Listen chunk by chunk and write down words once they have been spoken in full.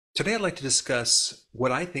Today I'd like to discuss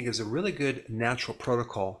what I think is a really good natural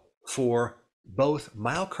protocol for both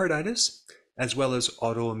myocarditis as well as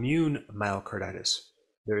autoimmune myocarditis.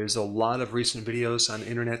 There is a lot of recent videos on the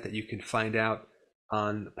internet that you can find out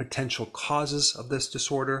on potential causes of this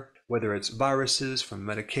disorder, whether it's viruses, from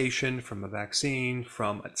medication, from a vaccine,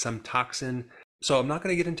 from some toxin. So I'm not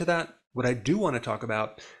going to get into that. What I do want to talk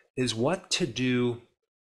about is what to do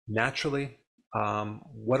naturally,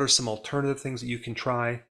 what are some alternative things that you can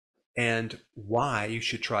try, and why you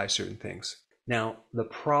should try certain things. Now, the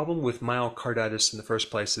problem with myocarditis in the first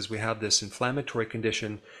place is we have this inflammatory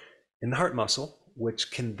condition in the heart muscle,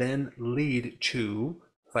 which can then lead to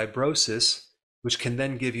fibrosis, which can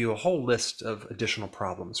then give you a whole list of additional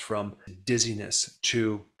problems, from dizziness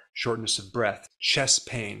to shortness of breath, chest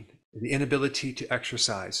pain, the inability to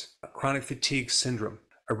exercise, chronic fatigue syndrome,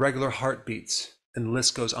 irregular heartbeats, and the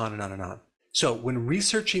list goes on and on and on. So when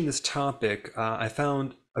researching this topic, I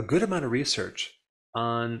found a good amount of research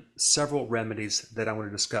on several remedies that I want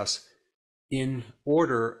to discuss in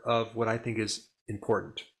order of what I think is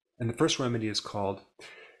important. And the first remedy is called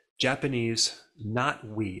Japanese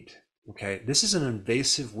knotweed. Okay, this is an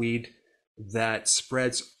invasive weed that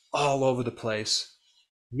spreads all over the place,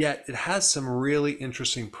 yet it has some really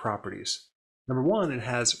interesting properties. Number one, it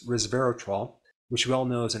has resveratrol, which we all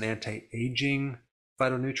know is an anti-aging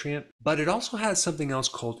phytonutrient, but it also has something else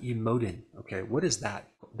called emodin. Okay, what is that?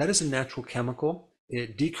 That is a natural chemical.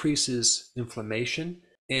 It decreases inflammation,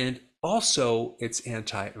 and also it's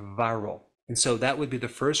antiviral. And so that would be the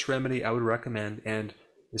first remedy I would recommend. And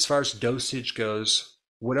as far as dosage goes,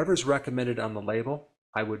 whatever's recommended on the label,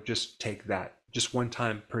 I would just take that, just one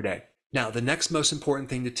time per day. Now, the next most important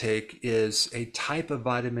thing to take is a type of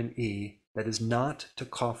vitamin E that is not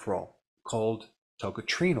tocopherol, called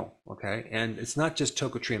Tocotrienol. Okay, and it's not just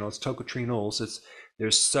Tocotrienol, it's Tocotrienols.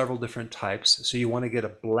 There's several different types, so you want to get a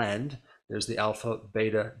blend. There's the alpha,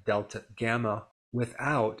 beta, delta, gamma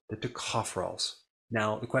without the tocopherols.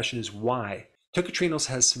 Now the question is why? Tocotrienols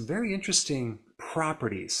has some very interesting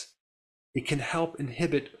properties. It can help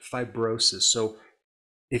inhibit fibrosis. So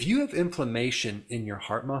if you have inflammation in your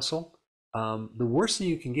heart muscle, the worst thing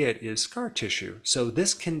you can get is scar tissue. So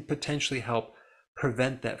this can potentially help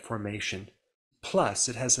prevent that formation. Plus,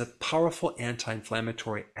 it has a powerful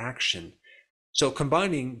anti-inflammatory action. So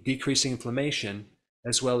combining decreasing inflammation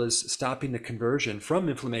as well as stopping the conversion from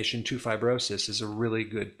inflammation to fibrosis is a really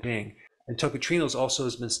good thing. And tocotrienols also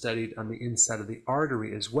has been studied on the inside of the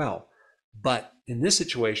artery as well. But in this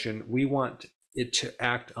situation, we want it to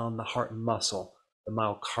act on the heart muscle, the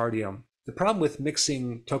myocardium. The problem with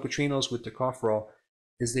mixing tocotrienols with tocopherol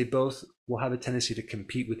is they both will have a tendency to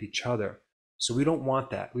compete with each other. So we don't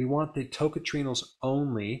want that. We want the tocotrienols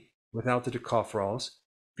only without the tocopherols,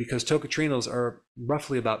 because tocotrienols are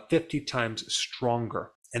roughly about 50 times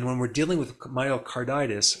stronger. And when we're dealing with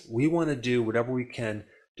myocarditis, we want to do whatever we can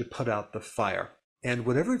to put out the fire. And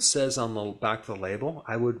whatever it says on the back of the label,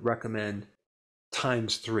 I would recommend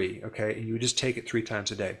 ×3, okay? And you would just take it 3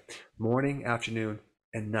 times a day, morning, afternoon,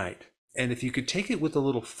 and night. And if you could take it with a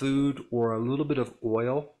little food or a little bit of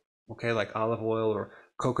oil, okay, like olive oil or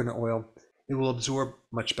coconut oil, it will absorb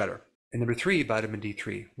much better. And number 3, vitamin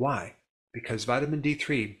D3. Why? Because vitamin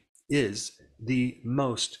D3 is the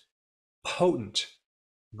most potent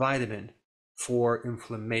vitamin for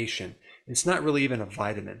inflammation. It's not really even a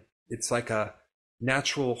vitamin. It's like a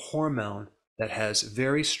natural hormone that has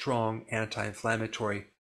very strong anti-inflammatory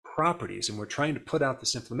properties. And we're trying to put out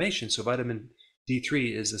this inflammation, so vitamin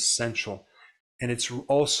D3 is essential. And it's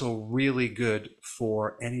also really good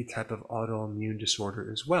for any type of autoimmune disorder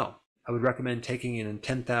as well. I would recommend taking it in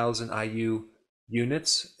 10,000 IU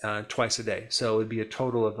units twice a day. So it would be a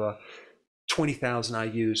total of 20,000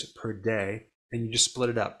 IUs per day, and you just split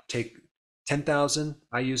it up. Take 10,000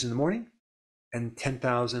 IUs in the morning and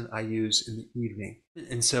 10,000 IUs in the evening.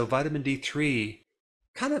 And so vitamin D3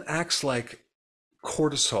 kind of acts like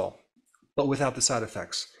cortisol, but without the side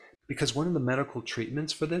effects. Because one of the medical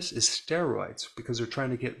treatments for this is steroids, because they're trying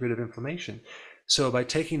to get rid of inflammation. So by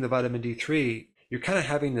taking the vitamin D3, you're kind of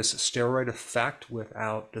having this steroid effect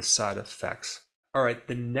without the side effects. All right,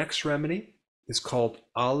 the next remedy is called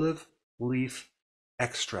olive leaf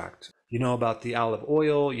extract. You know about the olive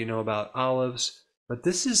oil, you know about olives, but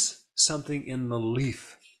this is something in the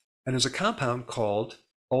leaf. And there's a compound called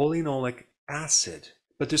olenolic acid.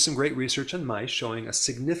 But there's some great research on mice showing a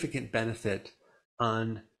significant benefit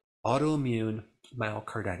on autoimmune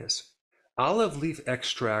myocarditis. Olive leaf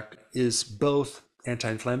extract is both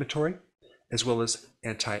anti-inflammatory as well as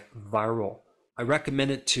antiviral. I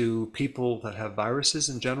recommend it to people that have viruses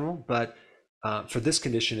in general, but for this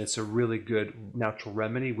condition, it's a really good natural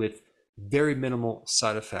remedy with very minimal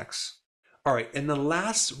side effects. All right, and the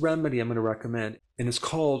last remedy I'm going to recommend, and it's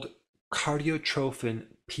called cardiotrophin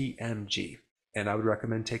PMG, and I would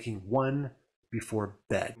recommend taking one before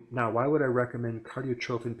bed. Now, why would I recommend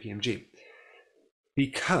cardiotrophin PMG?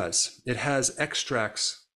 Because it has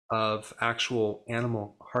extracts of actual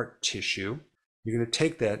animal heart tissue. You're going to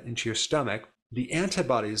take that into your stomach. The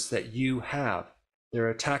antibodies that you have, they're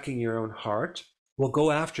attacking your own heart, will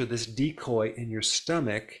go after this decoy in your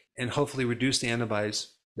stomach and hopefully reduce the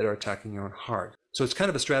antibodies that are attacking your own heart. So it's kind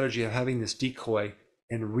of a strategy of having this decoy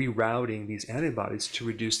and rerouting these antibodies to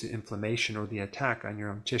reduce the inflammation or the attack on your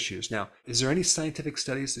own tissues. Now, is there any scientific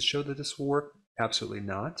studies that show that this will work? Absolutely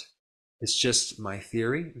not. It's just my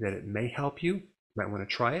theory that it may help you. You might want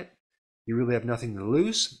to try it. You really have nothing to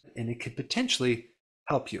lose, and it could potentially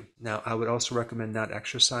help you. Now, I would also recommend not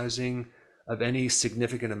exercising of any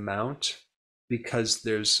significant amount because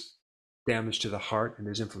there's damage to the heart and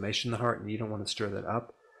there's inflammation in the heart, and you don't want to stir that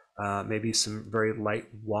up. Maybe some very light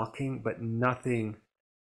walking, but nothing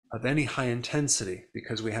of any high intensity,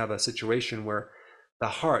 because we have a situation where the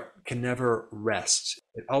heart can never rest.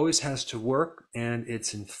 It always has to work, and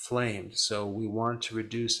it's inflamed. So we want to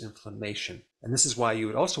reduce inflammation. And this is why you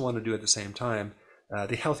would also want to do at the same time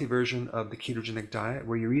the healthy version of the ketogenic diet,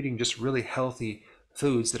 where you're eating just really healthy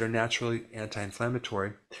foods that are naturally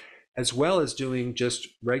anti-inflammatory, as well as doing just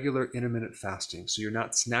regular intermittent fasting. So you're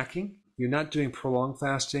not snacking, you're not doing prolonged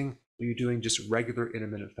fasting, but you're doing just regular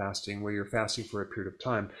intermittent fasting where you're fasting for a period of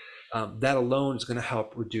time. That alone is going to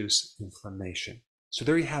help reduce inflammation. So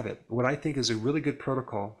there you have it. What I think is a really good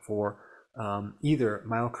protocol for either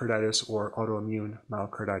myocarditis or autoimmune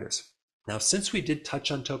myocarditis. Now, since we did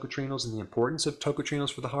touch on tocotrienols and the importance of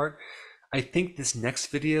tocotrienols for the heart, I think this next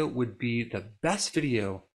video would be the best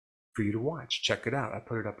video for you to watch. Check it out. I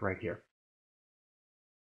put it up right here.